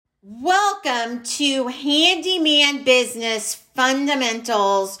Welcome to Handyman Business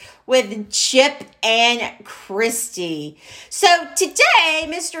Fundamentals with Chip and Christy. So today,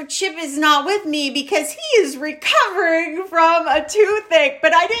 Mr. Chip is not with me because he is recovering from a toothache,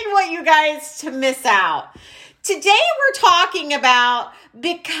 but I didn't want you guys to miss out. Today, we're talking about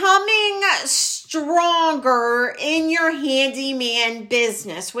becoming stronger in your handyman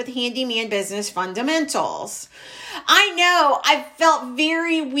business with Handyman Business Fundamentals. I know I've felt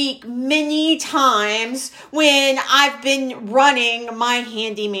very weak many times when I've been running my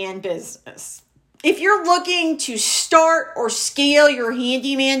handyman business. If you're looking to start or scale your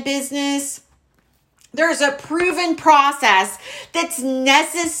handyman business, there's a proven process that's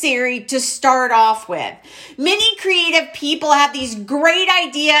necessary to start off with. Many creative people have these great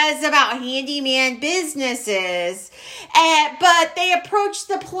ideas about handyman businesses, but they approach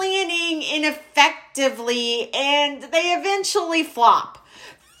the planning ineffectively and they eventually flop.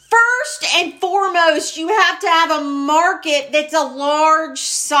 First and foremost, you have to have a market that's a large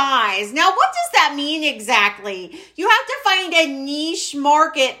size. Now, what does that mean exactly? You have to find a niche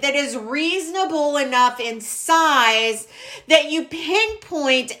market that is reasonable enough in size that you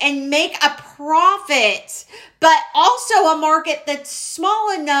pinpoint and make a profit, but also a market that's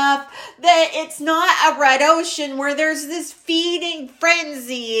small enough that it's not a red ocean where there's this feeding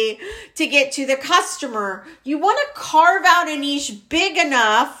frenzy to get to the customer. You want to carve out a niche big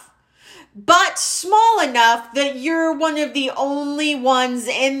enough but small enough that you're one of the only ones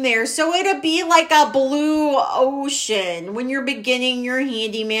in there. So it'll be like a blue ocean when you're beginning your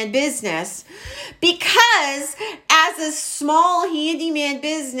handyman business. Because as a small handyman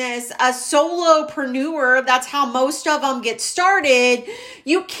business, a solopreneur, that's how most of them get started,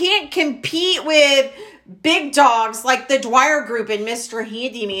 you can't compete with big dogs like the Dwyer Group and Mr.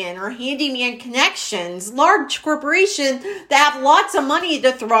 Handyman or Handyman Connections, large corporations that have lots of money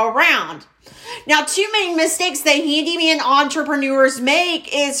to throw around. Now, two main mistakes that handyman entrepreneurs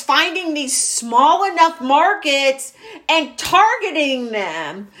make is finding these small enough markets and targeting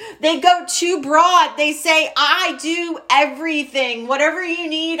them. They go too broad. They say, I do everything. Whatever you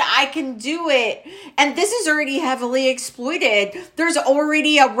need, I can do it. And this is already heavily exploited. There's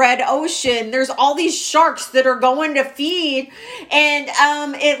already a red ocean. There's all these sharks that are going to feed, and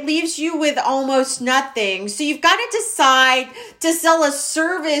it leaves you with almost nothing. So you've got to decide to sell a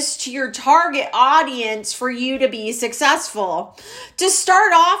service to your target audience for you to be successful. To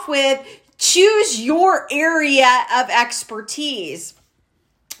start off with, choose your area of expertise.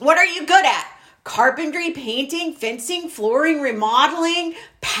 What are you good at? Carpentry, painting, fencing, flooring, remodeling,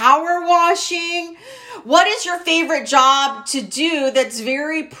 power washing. What is your favorite job to do that's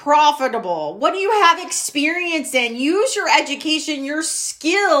very profitable? What do you have experience in? Use your education, your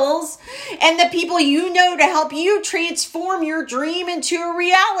skills, and the people you know to help you transform your dream into a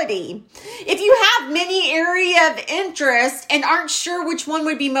reality. If you have many areas of interest and aren't sure which one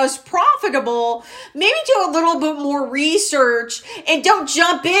would be most profitable, maybe do a little bit more research and don't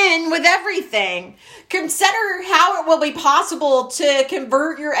jump in with everything. Consider how it will be possible to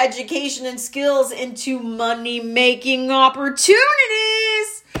convert your education and skills into money-making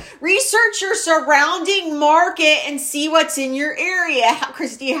opportunities. Research your surrounding market and see what's in your area.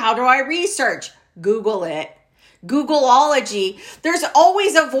 Christy, how do I research? Google it. Googleology. There's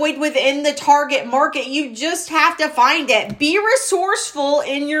always a void within the target market. You just have to find it. Be resourceful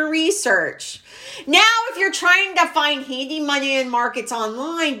in your research. Now, if you're trying to find handy money in markets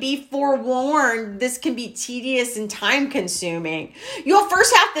online, be forewarned, this can be tedious and time consuming. You'll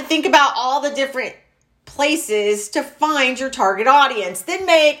first have to think about all the different places to find your target audience. Then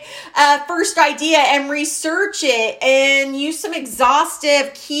make a first idea and research it and use some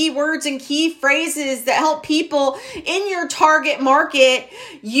exhaustive keywords and key phrases that help people in your target market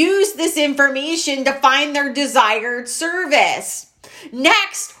use this information to find their desired service.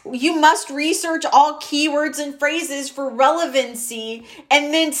 Next, you must research all keywords and phrases for relevancy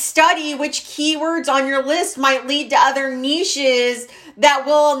and then study which keywords on your list might lead to other niches that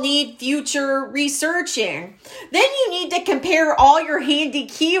will need future researching. Then you need to compare all your handy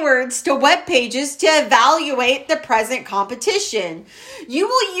keywords to web pages to evaluate the present competition. You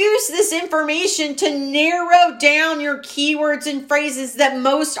will use this information to narrow down your keywords and phrases that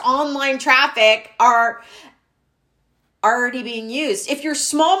most online traffic are already being used. If your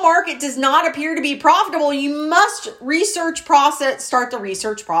small market does not appear to be profitable, you must start the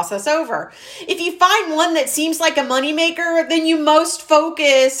research process over. If you find one that seems like a moneymaker, then you most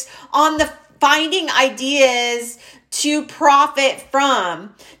focus on the finding ideas to profit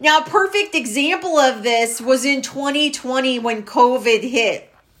from. Now, a perfect example of this was in 2020 when COVID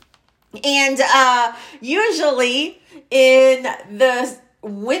hit. And usually in the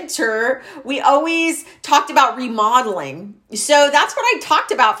winter, we always talked about remodeling. So that's what I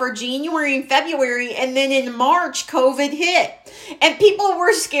talked about for January and February. And then in March, COVID hit. And people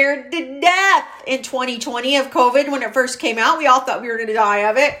were scared to death in 2020 of COVID when it first came out. We all thought we were going to die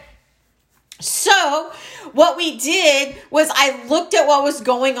of it. So what we did was I looked at what was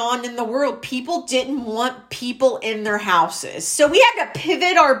going on in the world. People didn't want people in their houses. So we had to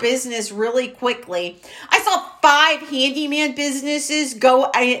pivot our business really quickly. I saw 5 handyman businesses go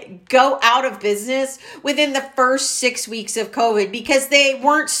out of business within the first 6 weeks of COVID because they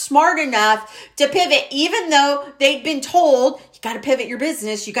weren't smart enough to pivot, even though they'd been told, you got to pivot your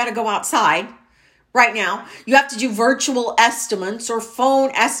business. You got to go outside. Right now, you have to do virtual estimates or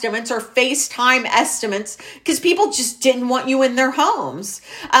phone estimates or FaceTime estimates because people just didn't want you in their homes.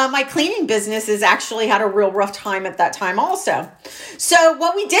 My cleaning business has actually had a real rough time at that time also. So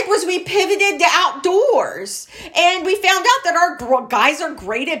what we did was we pivoted to outdoors, and we found out that our guys are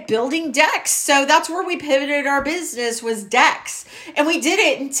great at building decks. So that's where we pivoted our business, was decks. And we did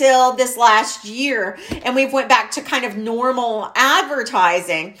it until this last year, and we went back to kind of normal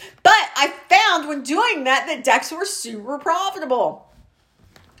advertising. But I found when doing that decks were super profitable.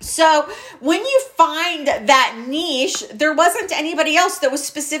 So when you find that niche, there wasn't anybody else that was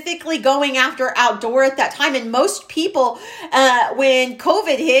specifically going after outdoor at that time. And most people, when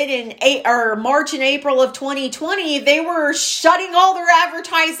COVID hit in March and April of 2020, they were shutting all their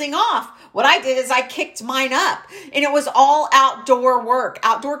advertising off. What I did is I kicked mine up, and it was all outdoor work,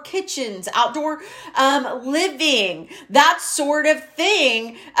 outdoor kitchens, outdoor living, that sort of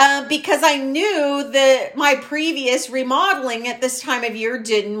thing, because I knew that my previous remodeling at this time of year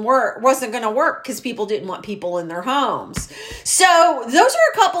wasn't going to work because people didn't want people in their homes. So those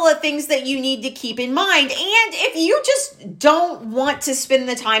are a couple of things that you need to keep in mind. And if you just don't want to spend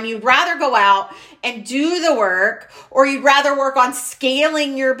the time, you'd rather go out and do the work, or you'd rather work on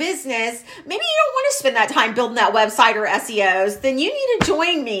scaling your business, maybe you don't want to spend that time building that website or SEOs, then you need to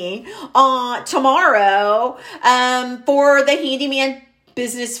join me tomorrow for the Handyman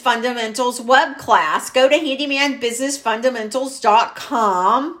Business Fundamentals web class. Go to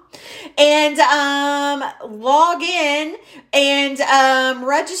handymanbusinessfundamentals.com and log in and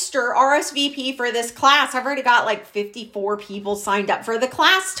register RSVP for this class. I've already got like 54 people signed up for the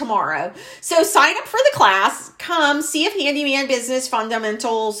class tomorrow. So sign up for the class. Come see if Handyman Business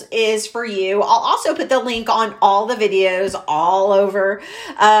Fundamentals is for you. I'll also put the link on all the videos all over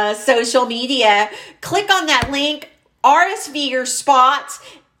social media. Click on that link. RSVP your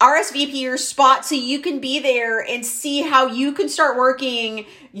spot so you can be there and see how you can start working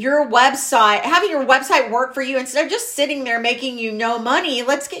your website, having your website work for you instead of just sitting there making you no money.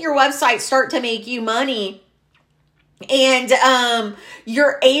 Let's get your website start to make you money. And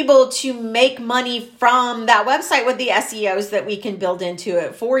you're able to make money from that website with the SEOs that we can build into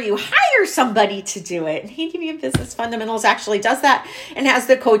it for you. Hire somebody to do it. Handyman Business Fundamentals actually does that and has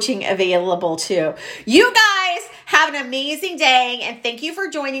the coaching available too. You guys have an amazing day, and thank you for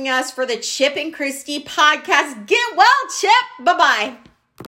joining us for the Chip and Christy podcast. Get well, Chip. Bye-bye.